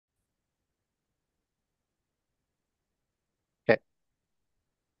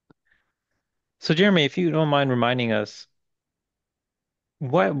So Jeremy, if you don't mind reminding us,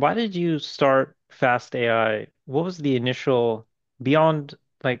 why did you start Fast AI? What was the initial beyond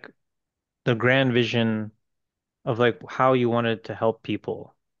like the grand vision of like how you wanted to help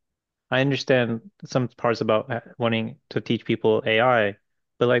people? I understand some parts about wanting to teach people AI,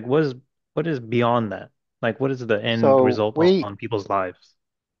 but like what is beyond that? Like what is the end So result we on people's lives?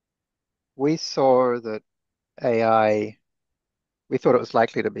 we saw that AI, we thought it was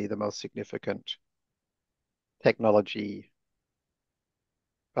likely to be the most significant technology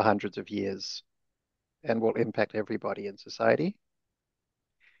for hundreds of years and will impact everybody in society.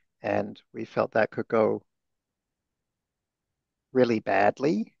 And we felt that could go really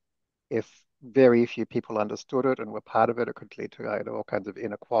badly if very few people understood it and were part of it. It could lead to all kinds of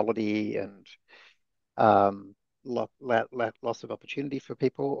inequality and um, loss of opportunity for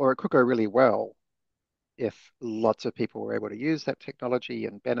people, or it could go really well if lots of people were able to use that technology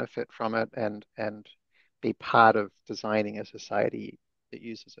and benefit from it and be part of designing a society that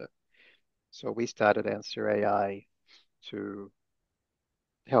uses it. So we started Answer AI to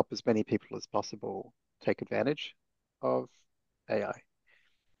help as many people as possible take advantage of AI.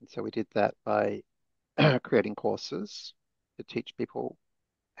 And so we did that by creating courses to teach people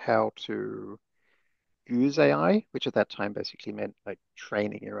how to use AI, which at that time basically meant like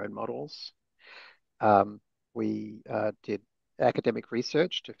training your own models. Um, we did academic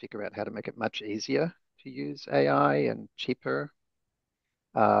research to figure out how to make it much easier to use AI and cheaper,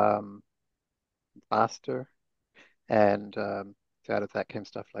 um, faster. And so out of that came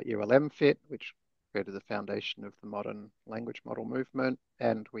stuff like ULM Fit, which created the foundation of the modern language model movement.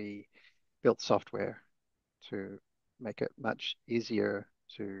 And we built software to make it much easier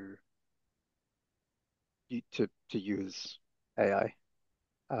to use AI.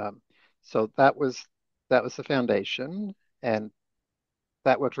 Um, so that was the foundation, and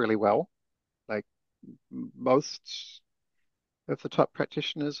that worked really well. Like most of the top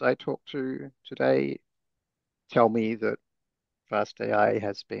practitioners I talk to today tell me that Fast AI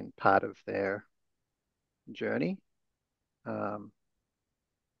has been part of their journey. Um,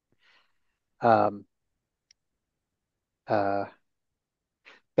 um, uh,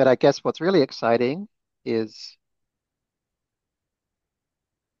 but I guess what's really exciting is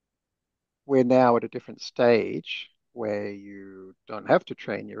we're now at a different stage where you don't have to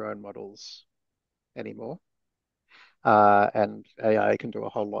train your own models anymore. And AI can do a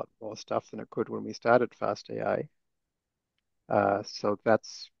whole lot more stuff than it could when we started Fast AI. So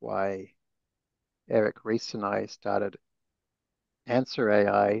that's why Eric Ries and I started Answer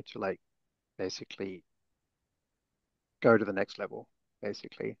AI to like basically go to the next level,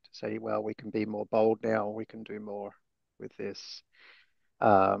 basically to say, well, we can be more bold now, we can do more with this,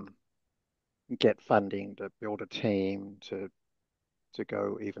 um, get funding to build a team to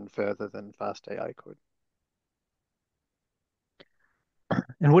go even further than Fast AI could.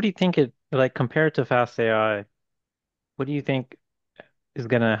 And what do you think it like compared to Fast AI, what do you think is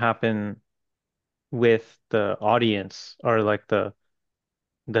gonna happen with the audience or like the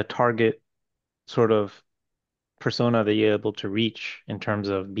target sort of persona that you're able to reach in terms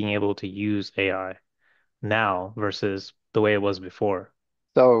of being able to use AI now versus the way it was before?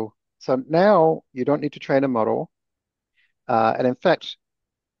 So now you don't need to train a model. And in fact,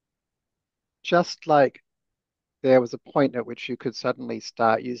 just like there was a point at which you could suddenly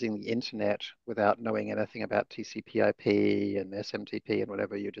start using the internet without knowing anything about TCP/IP and SMTP and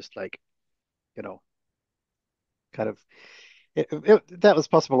whatever. You're just like, you know, kind of that was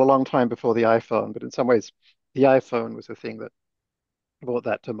possible a long time before the iPhone, but in some ways, the iPhone was the thing that brought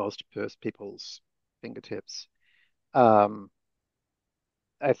that to most people's fingertips. Um,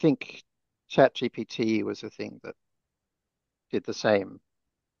 I think ChatGPT was the thing that did the same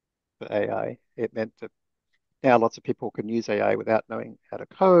for AI. It meant that now lots of people can use AI without knowing how to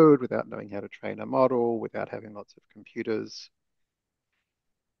code, without knowing how to train a model, without having lots of computers.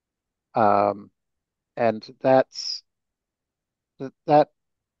 Um, and that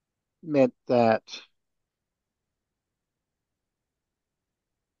meant that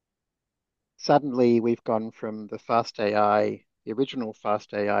suddenly we've gone from the fast AI, the original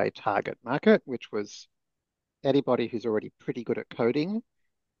fast AI target market, which was anybody who's already pretty good at coding,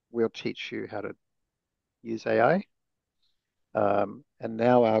 we'll teach you how to use AI. And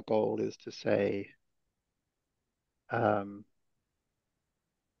now our goal is to say, um,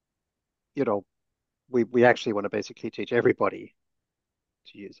 you know, we actually want to basically teach everybody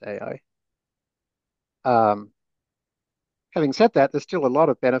to use AI. Um, Having said that, there's still a lot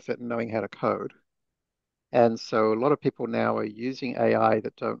of benefit in knowing how to code. And so a lot of people now are using AI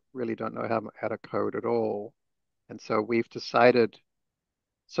that don't know how to code at all. And so we've decided,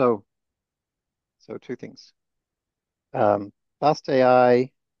 so So two things. Fast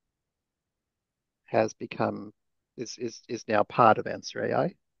AI has become is now part of Answer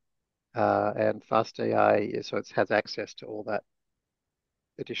AI, and Fast AI so it has access to all that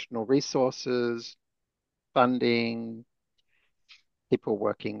additional resources, funding, people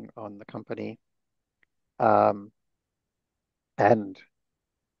working on the company, um, and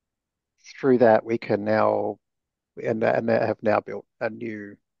through that we can now and they have now built a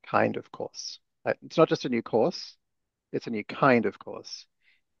new kind of course. It's not just a new course; it's a new kind of course.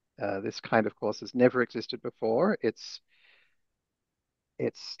 This kind of course has never existed before. It's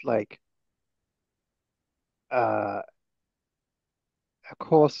like uh, a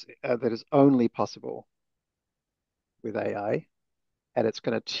course that is only possible with AI, and it's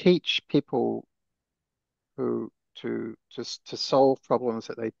going to teach people who to solve problems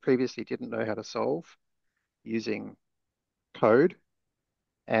that they previously didn't know how to solve using code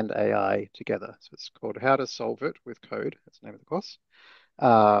and AI together. So it's called How to Solve It with Code. That's the name of the course.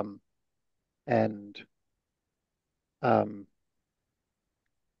 Um, and um,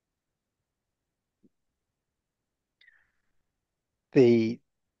 the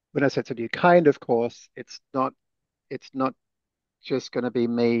when I say it's a new kind of course, it's not just going to be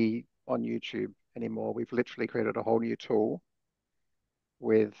me on YouTube anymore. We've literally created a whole new tool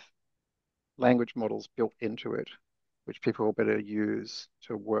with language models built into it, which people will better use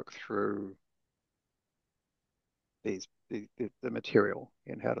to work through the material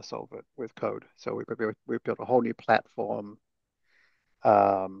in how to solve it with code. So we've built a whole new platform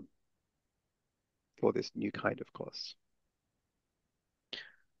um, for this new kind of course.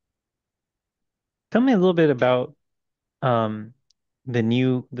 Tell me a little bit about um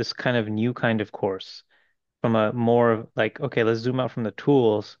this kind of new kind of course from a more like, okay, let's zoom out from the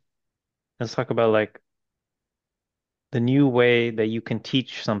tools. Let's talk about like the new way that you can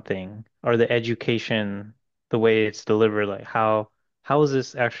teach something or the education, the way it's delivered. Like how is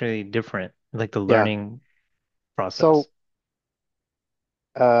this actually different? Like the Yeah. learning So process.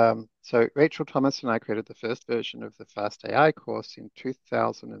 so Rachel Thomas and I created the first version of the Fast AI course in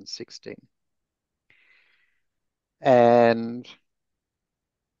 2016. And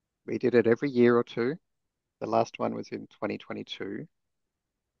we did it every year or two. The last one was in 2022.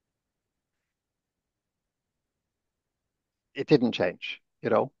 It didn't change,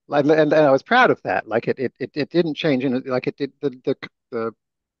 like, and I was proud of that. Like it didn't change, and like it did the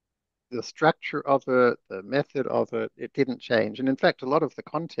the structure of it, the method of it, it didn't change. And in fact, a lot of the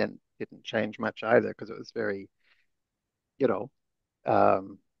content didn't change much either because it was very, you know,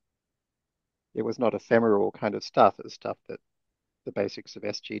 um, it was not ephemeral kind of stuff. It was stuff that the basics of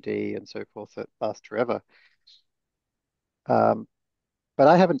SGD and so forth that last forever. Um, but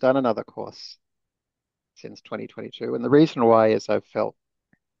I haven't done another course since 2022, and the reason why is I've felt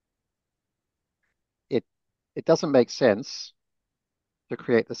it it doesn't make sense to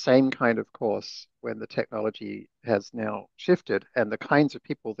create the same kind of course when the technology has now shifted and the kinds of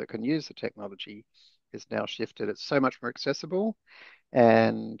people that can use the technology is now shifted. It's so much more accessible.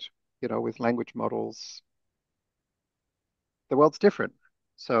 And, with language models, the world's different.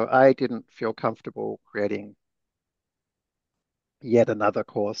 So I didn't feel comfortable creating yet another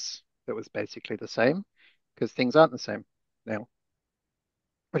course that was basically the same because things aren't the same now,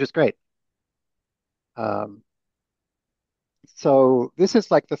 which is great. Um, So this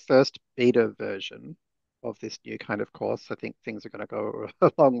is like the first beta version of this new kind of course. I think things are going to go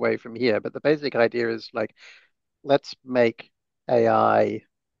a long way from here, but the basic idea is like, let's make AI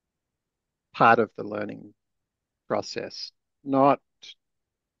part of the learning process, not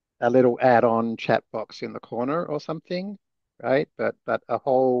a little add-on chat box in the corner or something, right? But a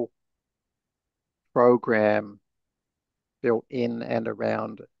whole program built in and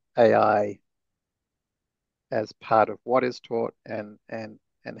around AI as part of what is taught and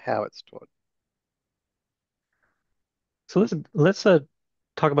how it's taught. So let's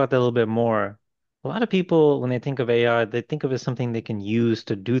talk about that a little bit more. A lot of people, when they think of AI, they think of it as something they can use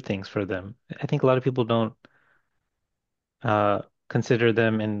to do things for them. I think a lot of people don't consider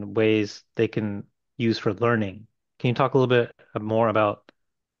them in ways they can use for learning. Can you talk a little bit more about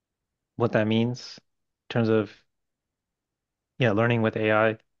what that means in terms of, yeah, learning with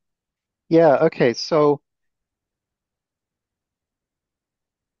AI? Yeah, okay. So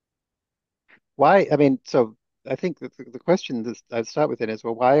why, I mean, so I think that the question that I'd start with then is,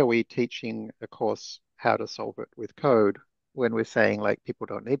 well, why are we teaching a course how to solve it with code when we're saying like people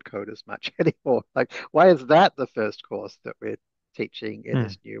don't need code as much anymore? Like, why is that the first course that we're teaching in Hmm.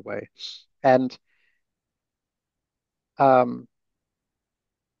 this new way? And um,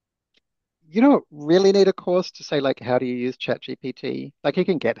 you don't really need a course to say like how do you use ChatGPT? Like you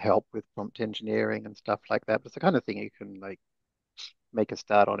can get help with prompt engineering and stuff like that. But it's the kind of thing you can like make a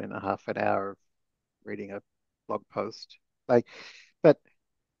start on in a half an hour of reading a blog post. Like, but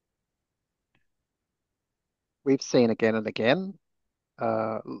we've seen again and again,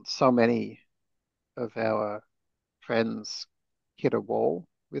 so many of our friends hit a wall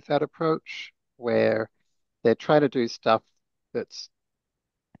with that approach where they're trying to do stuff that's,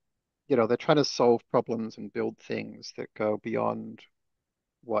 they're trying to solve problems and build things that go beyond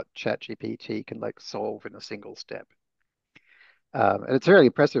what ChatGPT can like solve in a single step. And it's really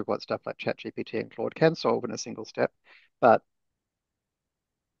impressive what stuff like ChatGPT and Claude can solve in a single step. But,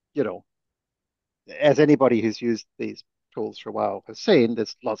 you know, as anybody who's used these tools for a while has seen,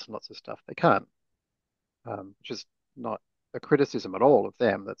 there's lots and lots of stuff they can't, which is not a criticism at all of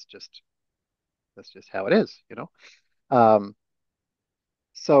them. That's just how it is. Um,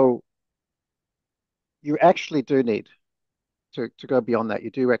 so you actually do need to go beyond that.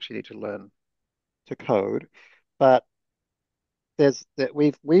 You do actually need to learn to code, but there's that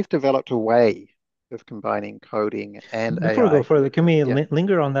we've developed a way of combining coding and Before we go AI. further, can we Yeah,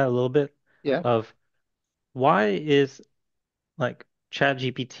 linger on that a little bit yeah. of why is like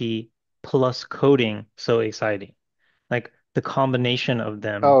ChatGPT plus coding so exciting? Like the combination of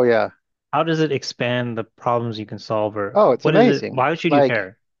them, Oh yeah. how does it expand the problems you can solve, or Oh, it's what is it? amazing. Why should you Like,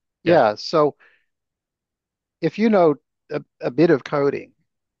 care? Yeah. yeah. So if you know a bit of coding,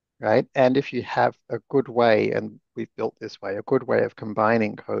 right, and if you have a good way, and we've built this way, a good way of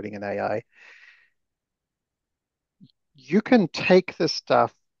combining coding and AI, you can take the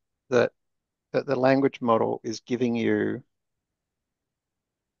stuff that that the language model is giving you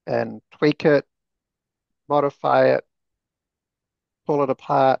and tweak it, modify it, pull it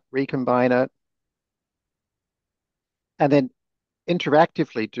apart, recombine it, and then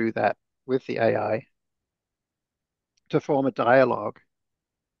interactively do that with the AI to form a dialogue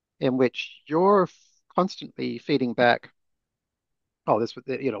in which you're constantly feeding back, oh, this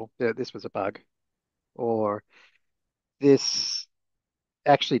was a bug, or this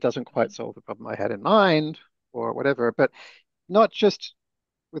actually doesn't quite solve the problem I had in mind, or whatever. But not just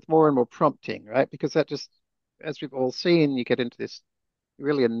with more and more prompting, right? Because that just, as we've all seen, you get into this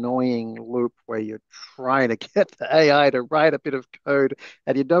really annoying loop where you're trying to get the AI to write a bit of code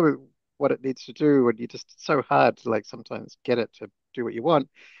and you know what it needs to do, and you just it's so hard to like sometimes get it to do what you want.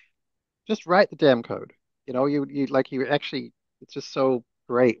 Just write the damn code. You actually it's just so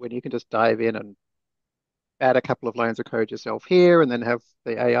great when you can just dive in and add a couple of lines of code yourself here and then have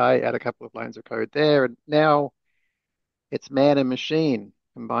the AI add a couple of lines of code there. And now it's man and machine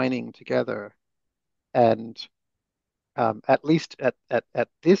combining together. And at least at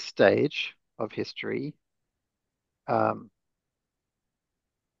this stage of history, um,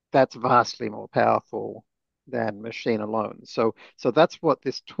 that's vastly more powerful than machine alone. So that's what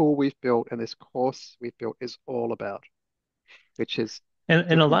this tool we've built and this course we've built is all about, which is to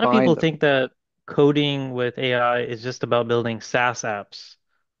And a lot of combine people them. think that coding with AI is just about building SaaS apps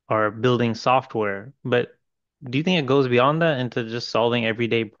or building software. But do you think it goes beyond that into just solving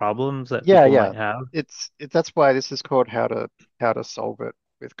everyday problems that Yeah, people yeah. might have? That's why this is called how to solve it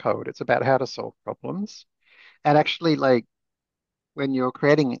with code. It's about how to solve problems. And actually, like when you're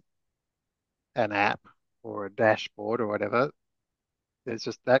creating an app or a dashboard or whatever, there's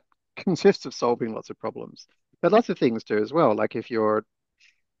just that consists of solving lots of problems. But lots of things do as well. Like if you're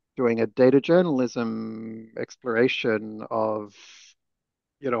doing a data journalism exploration of,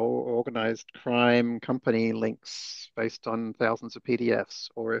 organized crime company links based on thousands of PDFs,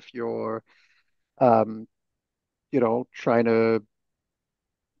 or if you're, um, trying to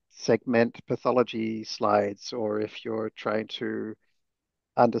segment pathology slides, or if you're trying to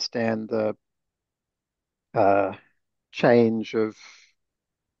understand the uh, change of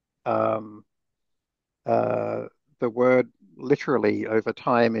um, uh, the word literally over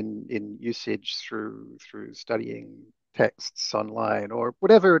time in usage through studying texts online or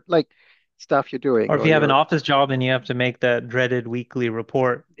whatever like stuff you're doing Or if or you have an you're office job and you have to make that dreaded weekly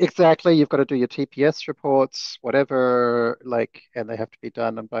report. exactly you've got to do your TPS reports whatever like and they have to be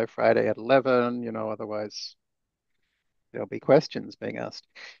done by Friday at 11 otherwise there'll be questions being asked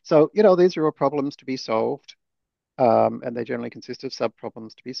so these are all problems to be solved and they generally consist of sub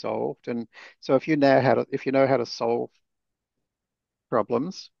problems to be solved and so if you know how to solve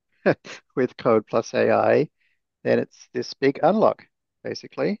problems with code plus AI, then it's this big unlock,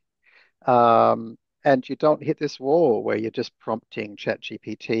 basically. And you don't hit this wall where you're just prompting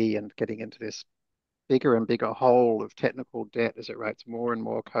ChatGPT and getting into this bigger and bigger hole of technical debt as it writes more and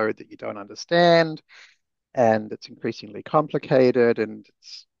more code that you don't understand. And it's increasingly complicated and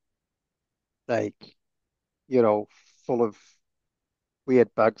like, you know, full of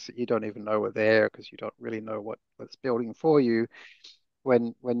weird bugs that you don't even know are there because you don't really know what it's building for you.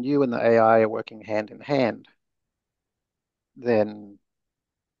 When you and the AI are working hand in hand, then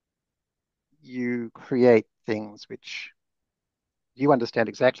you create things which you understand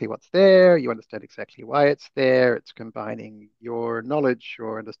exactly what's there, you understand exactly why it's there. It's combining your knowledge,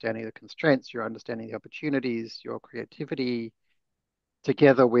 your understanding of the constraints, your understanding of the opportunities, your creativity,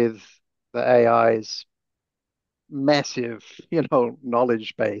 together with the AI's massive,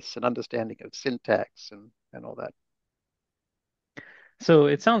 knowledge base and understanding of syntax and all that. So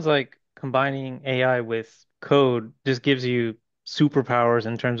it sounds like combining AI with code just gives you superpowers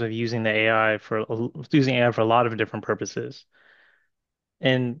in terms of using AI for a lot of different purposes.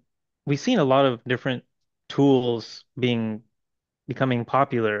 And we've seen a lot of different tools becoming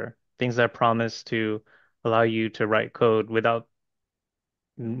popular, things that promise to allow you to write code without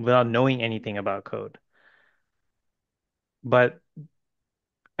knowing anything about code. But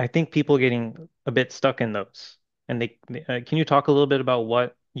I think people are getting a bit stuck in those. And can you talk a little bit about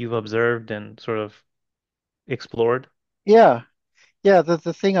what you've observed and sort of explored? Yeah, yeah. The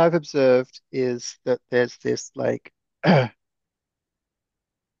thing I've observed is that there's this like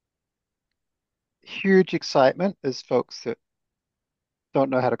huge excitement as folks that don't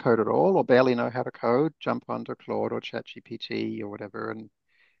know how to code at all or barely know how to code jump onto Claude or ChatGPT or whatever, and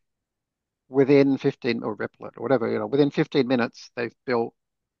within 15 or Replit or whatever, within 15 minutes they've built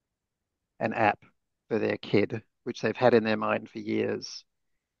an app for their kid, which they've had in their mind for years.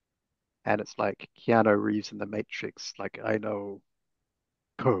 And it's like Keanu Reeves in The Matrix, like I know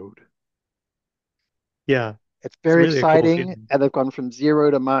code. Yeah, It's it's very really a cool exciting, feeling. and they've gone from zero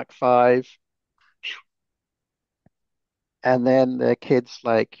to Mark 5, and then their kid's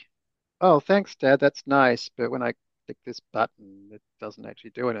like, "Oh, thanks, Dad. That's nice, but when I click this button, it doesn't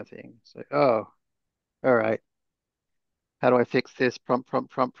actually do anything." It's like, "Oh, all right. How do I fix this? Prompt,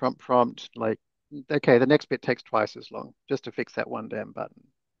 prompt, prompt, prompt, prompt." Like, okay, the next bit takes twice as long just to fix that one damn button.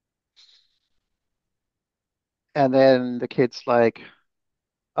 And then the kid's like,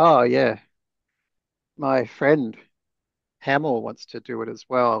 "Oh yeah, my friend Hamel wants to do it as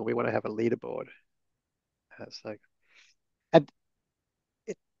well. We want to have a leaderboard." And it's like, and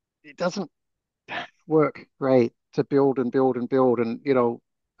it it doesn't work great to build and build and build. And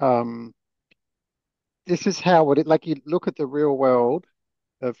this is how it like you look at the real world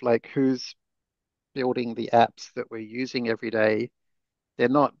of like who's building the apps that we're using every day. They're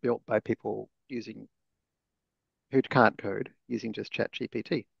not built by people using who can't code using just Chat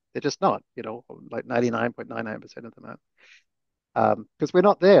GPT. They're just not, like 99.99% of them aren't. Because we're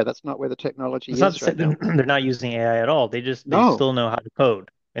not there. That's not where the technology It's not to is say right now. they're not using AI at all. They No, still know how to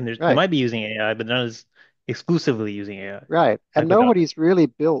code, and they right. might be using AI, but not as exclusively using AI. Right. I And put that. nobody's really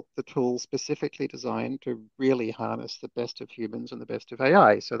built the tools specifically designed to really harness the best of humans and the best of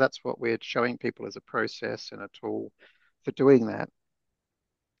AI. So that's what we're showing people as a process and a tool for doing that.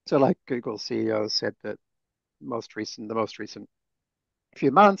 So like Google CEO said that the most recent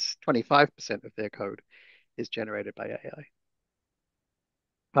few months, 25% of their code is generated by AI.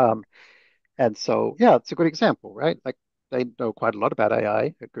 And so, yeah, it's a good example, right? Like they know quite a lot about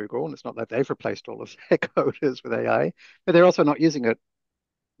AI at Google, and it's not that they've replaced all of their coders with AI, but they're also not using it.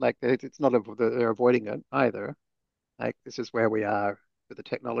 Like it's not they're avoiding it either. Like this is where we are with the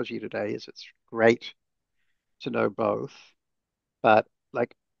technology today. Is it's great to know both, but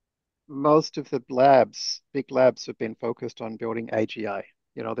like most of the big labs have been focused on building AGI.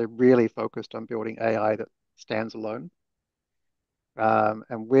 They're really focused on building AI that stands alone.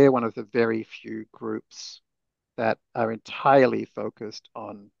 And we're one of the very few groups that are entirely focused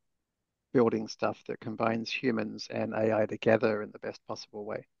on building stuff that combines humans and AI together in the best possible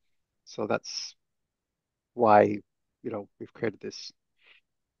way. So that's why, we've created this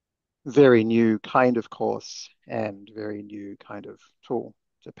very new kind of course and very new kind of tool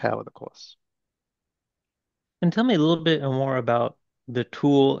to power the course. And tell me a little bit more about the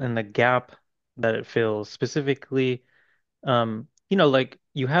tool and the gap that it fills. Specifically, like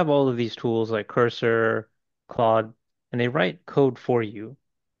you have all of these tools like Cursor, Claude, and they write code for you.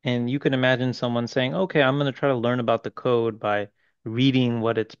 And you can imagine someone saying, okay, I'm going to try to learn about the code by reading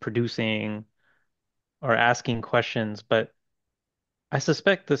what it's producing or asking questions. But I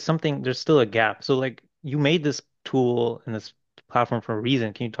suspect there's still a gap. So like you made this tool and this platform for a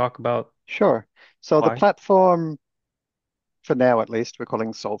reason. Can you talk about Sure. So the why? platform, for now at least, we're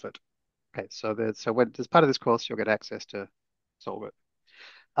calling Solve It. Okay, so when as part of this course, you'll get access to Solve It.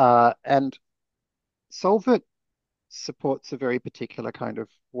 And Solve It supports a very particular kind of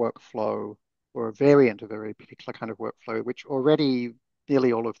workflow or a variant of a very particular kind of workflow, which already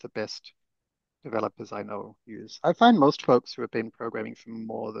nearly all of the best developers I know use. I find most folks who have been programming for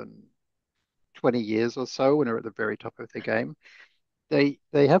more than 20 years or so and are at the very top of their game, they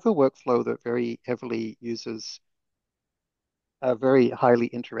have a workflow that very heavily uses a very highly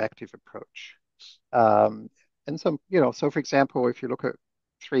interactive approach. Um, and some, so for example, if you look at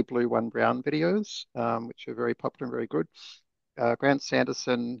three blue, one brown videos, which are very popular and very good, Grant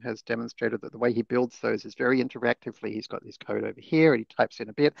Sanderson has demonstrated that the way he builds those is very interactively. He's got his code over here and he types in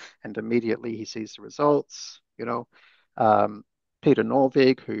a bit and immediately he sees the results. Um, Peter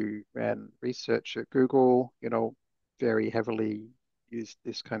Norvig, who ran research at Google, very heavily used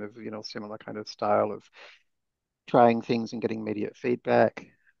this kind of, similar kind of style of trying things and getting immediate feedback.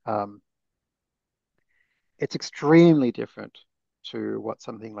 Um, it's extremely different to what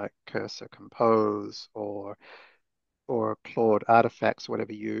something like Cursor Compose or Claude artifacts,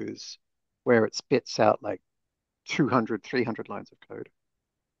 whatever you use, where it spits out like 200, 300 lines of code.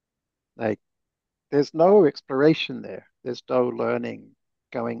 Like there's no exploration there. There's no learning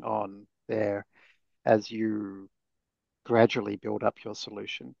going on there as you gradually build up your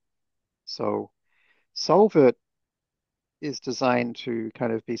solution. So Solve It is designed to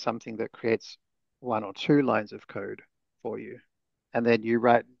kind of be something that creates one or two lines of code for you. And then you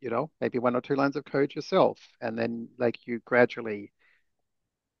write, maybe one or two lines of code yourself. And then like you gradually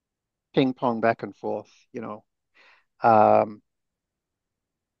ping pong back and forth. Um,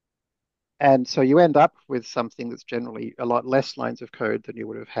 and so you end up with something that's generally a lot less lines of code than you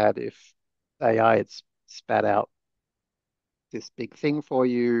would have had if AI had spat out this big thing for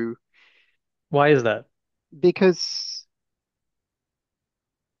you. Why is that? Because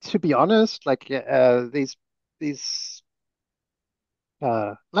to be honest, like these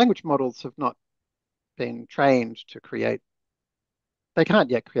language models have not been trained to create. They can't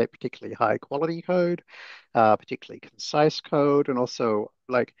yet create particularly high quality code, particularly concise code, and also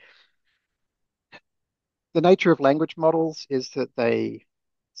like the nature of language models is that they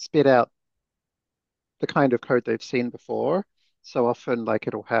spit out the kind of code they've seen before. So often, like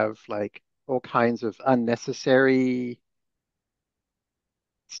it'll have like all kinds of unnecessary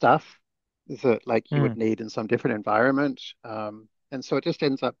stuff that like you would Mm. need in some different environment. And so it just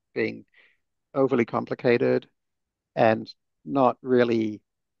ends up being overly complicated and not really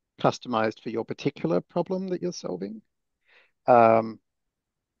customized for your particular problem that you're solving. Um,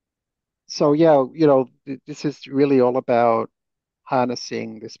 so yeah, this is really all about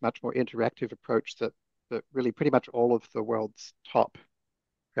harnessing this much more interactive approach that really pretty much all of the world's top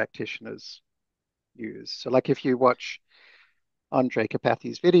practitioners use. So like if you watch Andre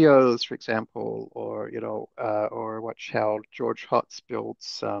Carpathy's videos, for example, or watch how George Hotz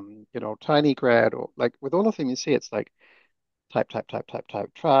builds, TinyGrad, or like with all of them, you see it's like type, type, type, type,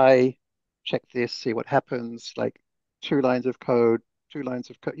 type, try, check this, see what happens, like two lines of code, two lines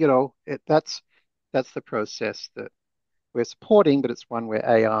of code, that's the process that we're supporting, but it's one where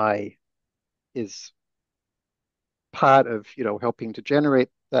AI is part of, helping to generate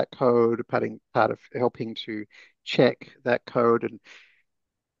that code, part of helping to check that code and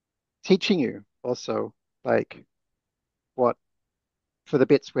teaching you also like what for the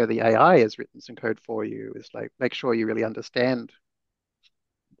bits where the AI has written some code for you is like make sure you really understand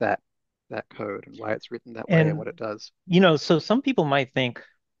that that code and why it's written that way and what And, it does. so some people might think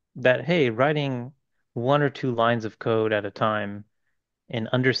that, hey, writing one or two lines of code at a time and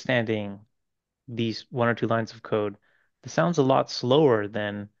understanding these one or two lines of code, this sounds a lot slower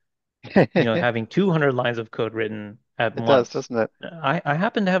than, It having 200 lines of code written at does, once. doesn't it? I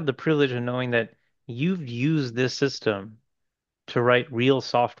happen to have the privilege of knowing that you've used this system to write real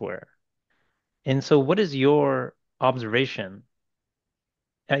software. And so what is your observation?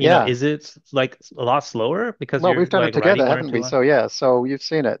 Yeah. Is it like a lot slower because Well, we've you're done it like together, writing one or haven't two we? lines? So yeah, so you've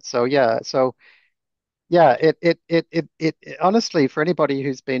seen it. So yeah, so yeah, honestly, for anybody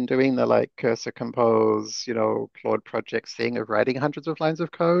who's been doing the like Cursor Compose, Claude projects thing of writing hundreds of lines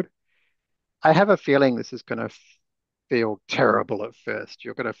of code, I have a feeling this is going to feel terrible at first.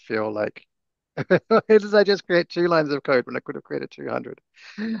 You're going to feel like, why did I just create two lines of code when I could have created 200?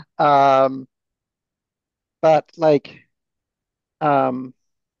 Um, but like, um,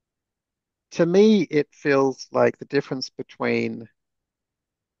 to me, it feels like the difference between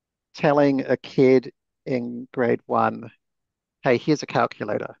telling a kid in grade one, hey, here's a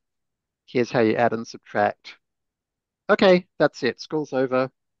calculator. Here's how you add and subtract. Okay, that's it. School's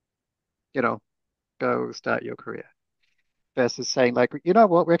over. You know, go start your career. Versus saying like, you know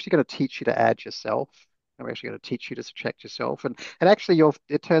what, we're actually going to teach you to add yourself, and we're actually going to teach you to subtract yourself, and actually,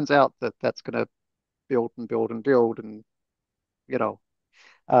 it turns out that that's going to build and build and build, and you know,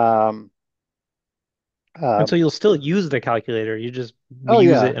 um, And so Um, you'll still use the calculator, you just oh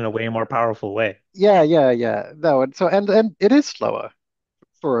use yeah, it in a way more powerful way. yeah. No, and so and it is slower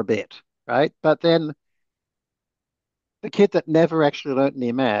for a bit, right? But then the kid that never actually learnt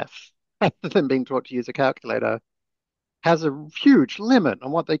any math, other than being taught to use a calculator, has a huge limit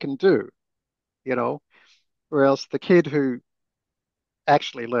on what they can do, you know. Whereas the kid who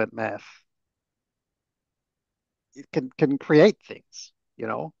actually learnt math can create things, you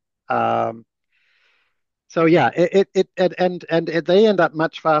know. Um, so yeah, they end up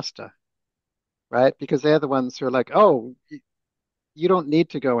much faster, right? Because they're the ones who are like, oh, you don't need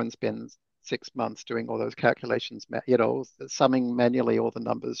to go and spend 6 months doing all those calculations, summing manually all the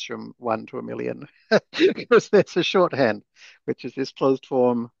numbers from 1 to 1 million, because there's a shorthand, which is this closed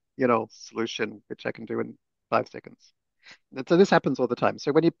form, solution, which I can do in 5 seconds. And so this happens all the time.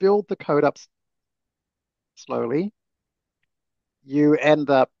 So when you build the code up slowly, you end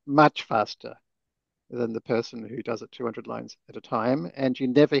up much faster than the person who does it 200 lines at a time, and you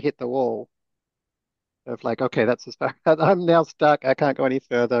never hit the wall of like, okay, that's as far. I'm now stuck. I can't go any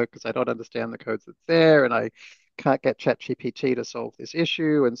further because I don't understand the codes that's there, and I can't get ChatGPT to solve this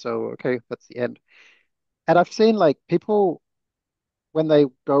issue. And so, okay, that's the end. And I've seen like people when they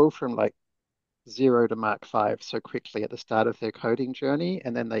go from like 0 to Mach 5 so quickly at the start of their coding journey,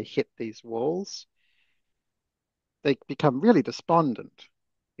 and then they hit these walls, they become really despondent.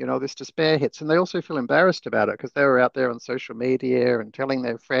 This despair hits, and they also feel embarrassed about it because they were out there on social media and telling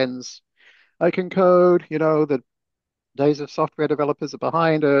their friends, I can code, the days of software developers are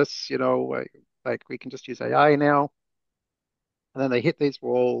behind us, like we can just use AI now. And then they hit these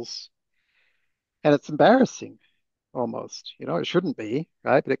walls, and it's embarrassing almost. It shouldn't be,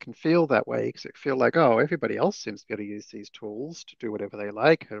 right? But it can feel that way because it feel like, oh, everybody else seems to be able to use these tools to do whatever they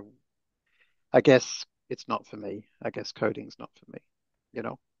like. I guess it's not for me. I guess coding's not for me, you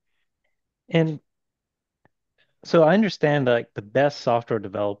know? And so I understand like the best software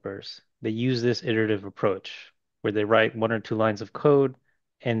developers, they use this iterative approach where they write one or two lines of code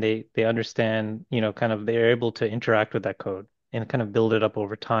and they understand, kind of they're able to interact with that code and kind of build it up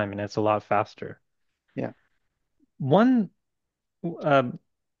over time, and it's a lot faster. Yeah, One, um,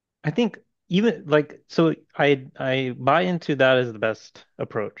 I think even like so I buy into that as the best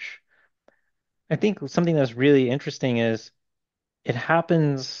approach. I think something that's really interesting is it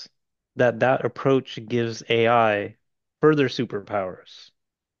happens that that approach gives AI further superpowers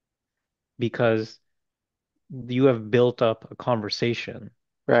because you have built up a conversation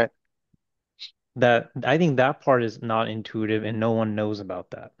right. that I think that part is not intuitive and no one knows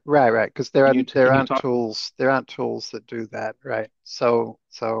about that. Right. Because there Can aren't there can you aren't talk? tools there aren't tools that do that, right? So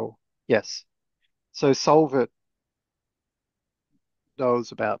yes. So Solve It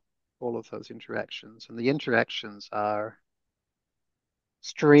knows about all of those interactions, and the interactions are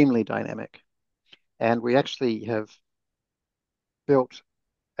extremely dynamic. And we actually have built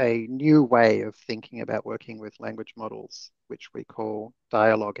a new way of thinking about working with language models, which we call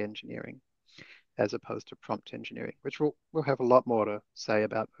dialogue engineering, as opposed to prompt engineering, which we'll have a lot more to say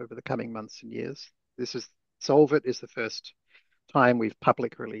about over the coming months and years. This is Solve It is the first time we've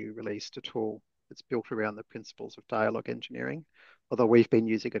publicly released a tool that's built around the principles of dialogue engineering, although we've been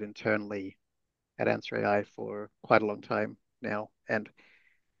using it internally at Answer AI for quite a long time now. And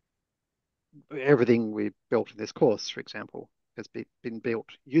everything we built in this course, for example, has been built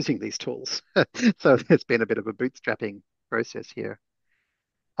using these tools. So it's been a bit of a bootstrapping process here.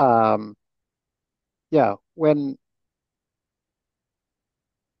 Um, yeah,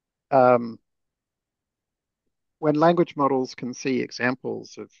 um, when language models can see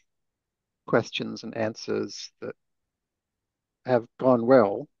examples of questions and answers that have gone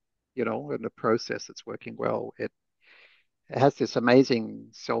well, in a process that's working well, it has this amazing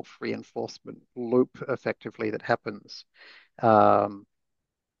self-reinforcement loop effectively that happens. Um,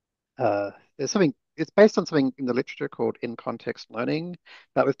 there's something, it's based on something in the literature called in-context learning,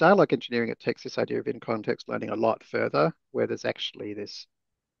 but with dialogue engineering, it takes this idea of in-context learning a lot further, where there's actually this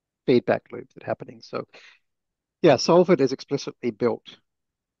feedback loop that's happening. So yeah, Solve It is explicitly built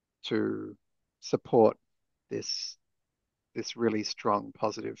to support this this really strong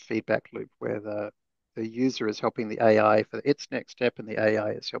positive feedback loop where the user is helping the AI for its next step, and the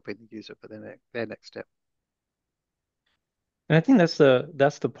AI is helping the user for their next step. And I think that's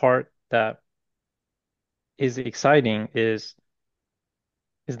the part that is exciting is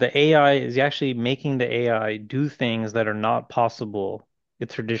the AI is actually making the AI do things that are not possible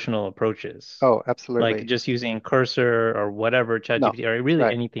with traditional approaches, Oh, like absolutely. just using cursor or whatever, No, ChatGPT, or really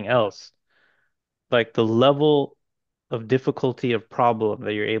right. anything else. Like the level of difficulty of problem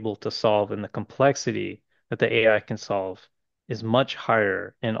that you're able to solve and the complexity that the AI can solve is much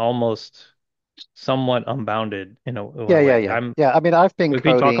higher and almost somewhat unbounded in Yeah, a yeah, way. yeah. Yeah, I mean, I've been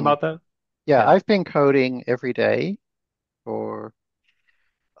We talk coding. about that? Yeah, Yeah. I've been coding every day for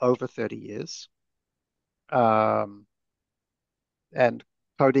over 30 years. Um, and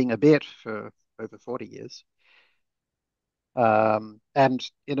coding a bit for over 40 years. And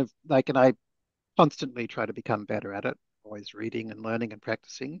and I constantly try to become better at it, always reading and learning and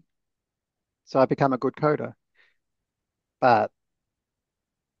practicing. So I become a good coder. But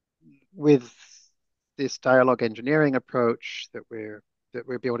with this dialogue engineering approach that we're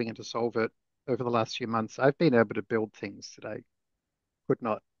building and to solve it over the last few months, I've been able to build things that I could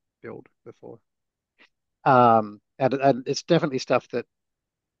not build before. And it's definitely stuff that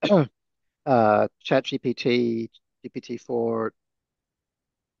ChatGPT, GPT-4,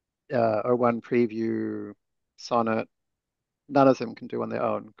 O1 Preview, Sonnet, none of them can do on their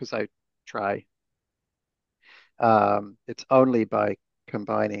own because I try. It's only by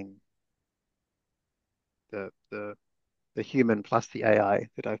combining the the human plus the AI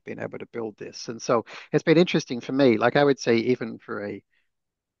that I've been able to build this. And so it's been interesting for me. Like I would say, even for a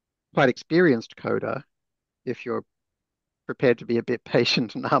quite experienced coder, if you're prepared to be a bit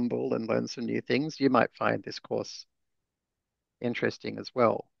patient and humble and learn some new things, you might find this course interesting as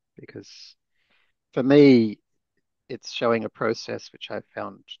well. Because for me, it's showing a process which I've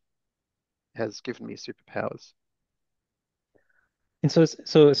found has given me superpowers. And so it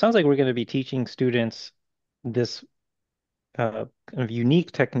sounds like we're going to be teaching students this kind of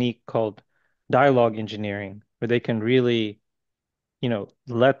unique technique called dialogue engineering, where they can really,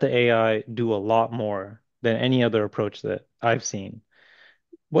 let the AI do a lot more than any other approach that I've seen.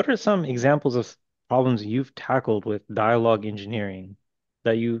 What are some examples of problems you've tackled with dialogue engineering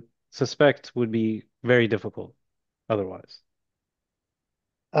that you suspect would be very difficult otherwise?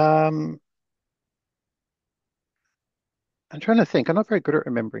 Um, I'm trying to think. I'm not very good at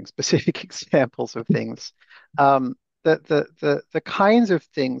remembering specific examples of things. Um, the kinds of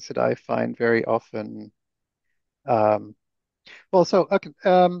things that I find very often. Um, well, so okay,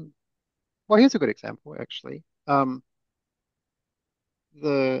 well, here's a good example actually.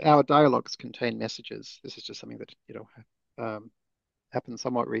 The our dialogues contain messages. This is just something that happened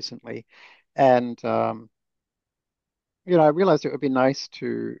somewhat recently, and I realized it would be nice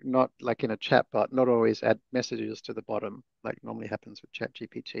to not like in a chatbot, not always add messages to the bottom like normally happens with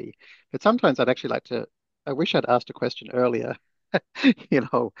ChatGPT. But sometimes I wish I'd asked a question earlier, you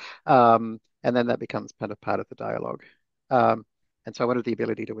know, and then that becomes kind of part of the dialogue. Um, and so I wanted the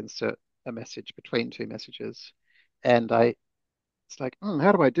ability to insert a message between two messages. And it's like,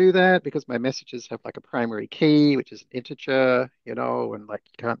 how do I do that? Because my messages have like a primary key, which is an integer, and like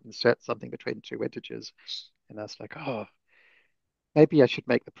you can't insert something between two integers. And I was like, oh, maybe I should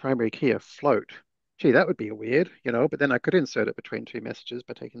make the primary key a float. Gee, that would be weird, but then I could insert it between two messages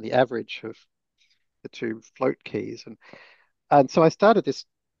by taking the average of the two float keys. And so I started this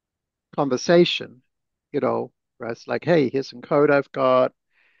conversation, where I was like, hey, here's some code I've got.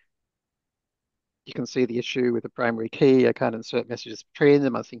 You can see the issue with the primary key. I can't insert messages between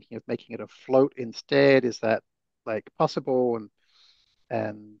them. I'm thinking of making it a float instead. Is that like possible?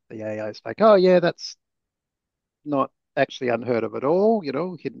 And the AI is like, oh yeah, that's not actually unheard of at all.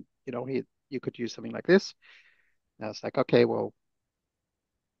 You could use something like this. And I was like, okay, well,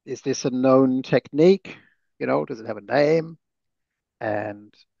 is this a known technique? Does it have a name?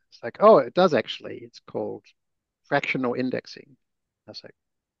 And it's like, oh, it does actually. It's called fractional indexing. I was like,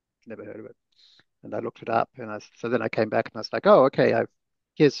 never heard of it. And I looked it up, so then I came back and I was like, oh, okay,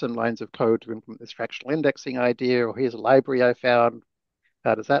 here's some lines of code to implement this fractional indexing idea, or here's a library I found.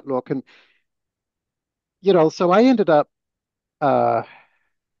 How does that look? And so I ended up, uh,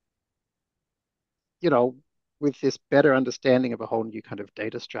 you know, with this better understanding of a whole new kind of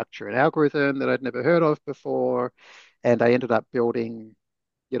data structure and algorithm that I'd never heard of before. And I ended up building,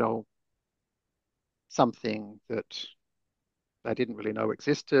 you know, something that I didn't really know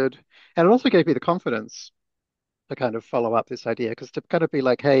existed. And it also gave me the confidence to kind of follow up this idea, because to kind of be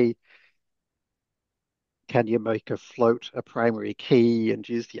like, hey, can you make a float a primary key and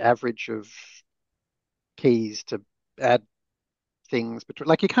use the average of keys to add things between,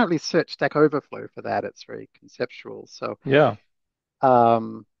 like you can't really search Stack Overflow for that. It's very conceptual. So, Yeah.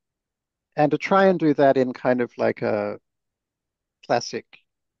 um, and to try and do that in kind of like a classic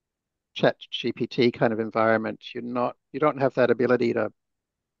chat GPT kind of environment, you don't have that ability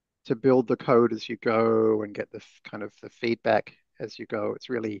to build the code as you go and get the kind of the feedback as you go. It's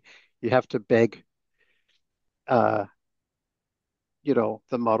really, you have to beg, uh,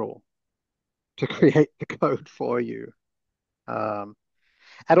 the model to create the code for you. Um,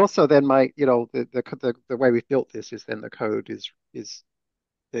 and also then the way we've built this is then the code is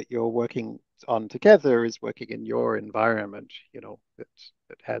that you're working on together is working in your environment,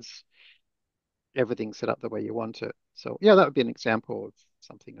 that has everything set up the way you want it. So yeah, that would be an example of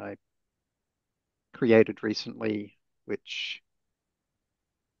something I created recently, which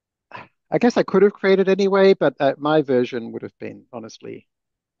I guess I could have created anyway, but my version would have been honestly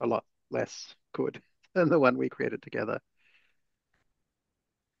a lot less good than the one we created together.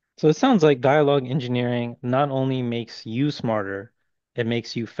 So it sounds like dialogue engineering not only makes you smarter, it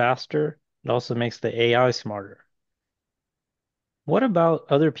makes you faster. It also makes the AI smarter. What about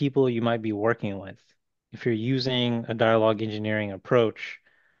other people you might be working with? If you're using a dialogue engineering approach,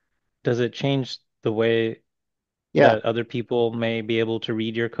 does it change the way Yeah, that other people may be able to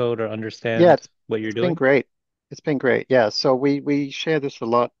read your code or yeah, understand what you're it's been doing? great. It's been great. Yeah, so we share this a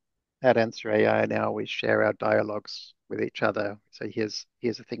lot at Answer AI now. We share our dialogues with each other. So here's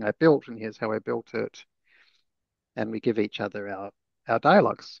the thing I built, and here's how I built it, and we give each other our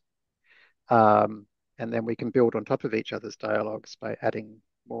dialogues. Um, and then we can build on top of each other's dialogues by adding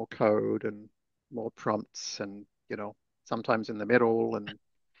more code and more prompts, and sometimes in the middle. And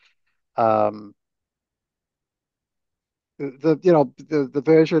um, the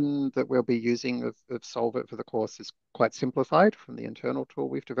version that we'll be using of Solve It for the course is quite simplified from the internal tool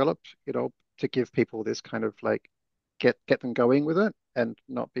we've developed, to give people this kind of like get them going with it and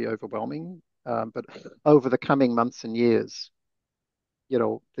not be overwhelming. But over the coming months and years,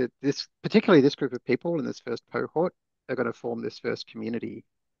 this particularly this group of people in this first cohort are going to form this first community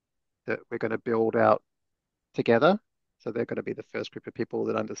that we're going to build out together. So they're going to be the first group of people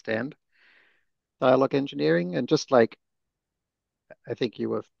that understand dialogue engineering. And just like I think you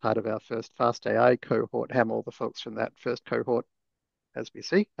were part of our first Fast AI cohort, Hamel, the folks from that first cohort, as we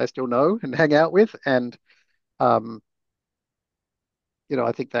see, I still know and hang out with. And, um,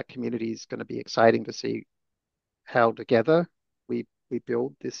 I think that community is going to be exciting to see how together we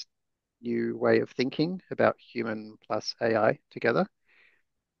build this new way of thinking about human plus AI together.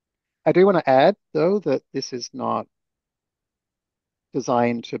 I do want to add, though, that this is not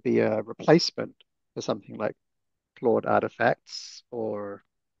designed to be a replacement for something like Claude artifacts or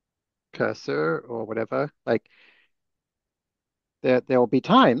Cursor or whatever. Like there will be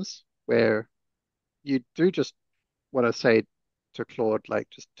times where you do just want to say to Claude, like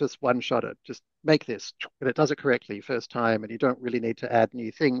just one shot it, just make this, and it does it correctly first time, and you don't really need to add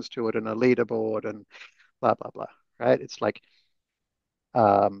new things to it and a leaderboard and blah blah blah. Right? It's like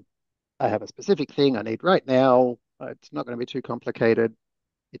um, I have a specific thing I need right now. It's not going to be too complicated.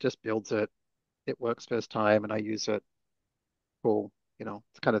 It just builds it. It works first time, and I use it. Cool. It's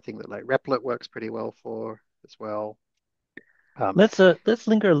the kind of thing that like Replit works pretty well for as well. Um, Let's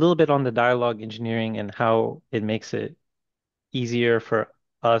linger a little bit on the dialogue engineering and how it makes it easier for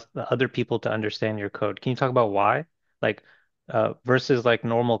us, the other people to understand your code. Can you talk about why? Like, versus like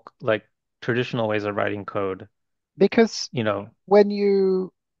normal, like traditional ways of writing code, because you know. when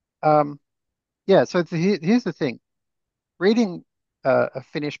you, um, yeah, so here's the thing. Reading a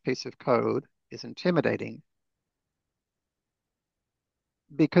finished piece of code is intimidating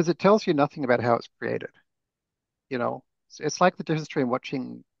because it tells you nothing about how it's created. It's like the difference between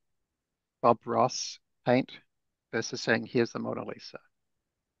watching Bob Ross paint versus saying, here's the Mona Lisa.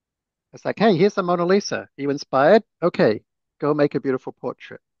 It's like, hey, here's the Mona Lisa. Are you inspired? Okay, go make a beautiful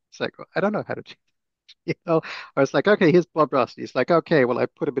portrait. It's like, I don't know how to do or it's like, okay, here's Bob Ross. He's like, okay, well, I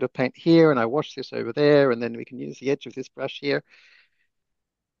put a bit of paint here and I wash this over there, and then we can use the edge of this brush here.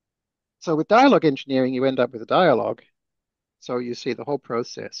 So with dialogue engineering, you end up with a dialogue. So you see the whole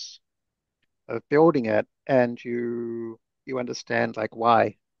process of building it, and you understand like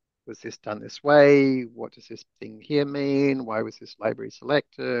why was this done this way? What does this thing here mean? Why was this library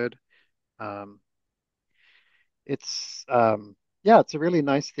selected? Um, yeah, it's a really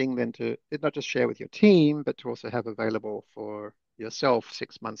nice thing then to not just share with your team, but to also have available for yourself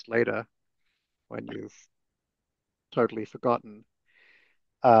 6 months later when you've totally forgotten.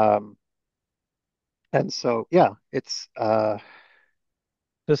 Um, and so yeah,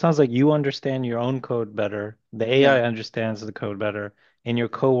 So it sounds like you understand your own code better, the yeah, AI understands the code better, and your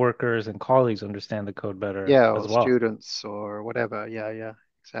coworkers and colleagues understand the code better yeah, as or well. students or whatever. Yeah, yeah,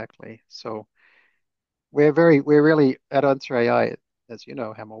 exactly. So we're really at Answer AI, as you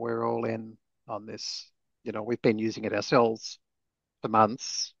know, Hammer, we're all in on this. We've been using it ourselves for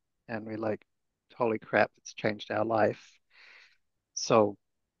months, and we're like, holy crap, it's changed our life. So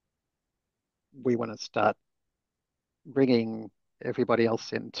we want to start bringing everybody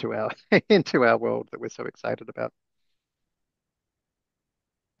else into our into our world that we're so excited about.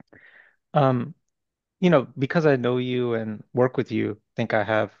 Um, because I know you and work with you, I think I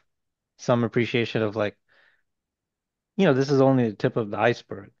have some appreciation of like, this is only the tip of the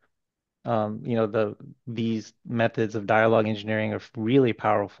iceberg. These methods of dialogue engineering are really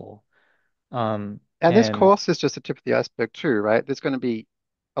powerful. And this And course is just the tip of the iceberg too, right? There's going to be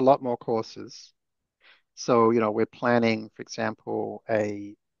a lot more courses. So, we're planning, for example,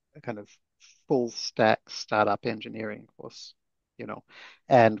 a kind of full stack startup engineering course, you know,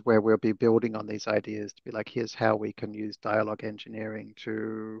 and where we'll be building on these ideas to be like, here's how we can use dialogue engineering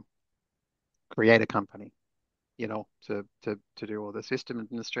to create a company, to do all the system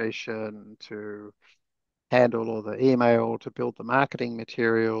administration, to handle all the email, to build the marketing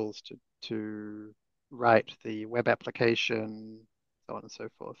materials, to write the web application, so on and so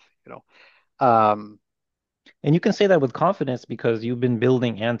forth, you know. and you can say that with confidence because you've been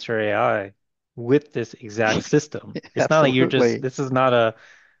building Answer AI with this exact system. It's not like you're just Absolutely. this is not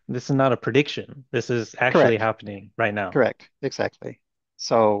a prediction. This is actually Correct. happening right now. Correct. Exactly.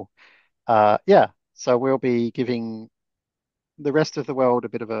 So, yeah. So we'll be giving the rest of the world a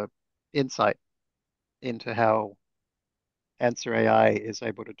bit of a insight into how Answer AI is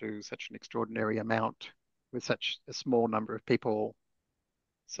able to do such an extraordinary amount with such a small number of people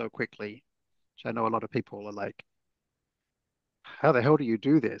so quickly. Which I know a lot of people are like, how the hell do you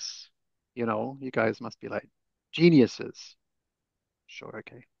do this? You guys must be like geniuses. Sure,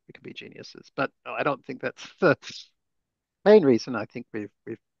 okay, we can be geniuses, but no, I don't think that's the main reason. I think we're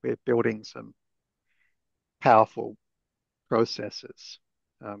building some powerful processes,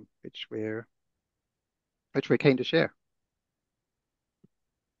 which we're keen to share.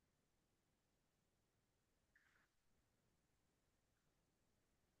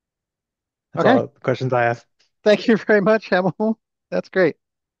 That's Okay, all the questions I have. thank you very much, Hamel. That's great.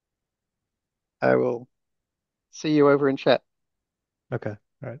 I will see you over in chat. Okay.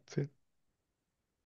 All right. See you.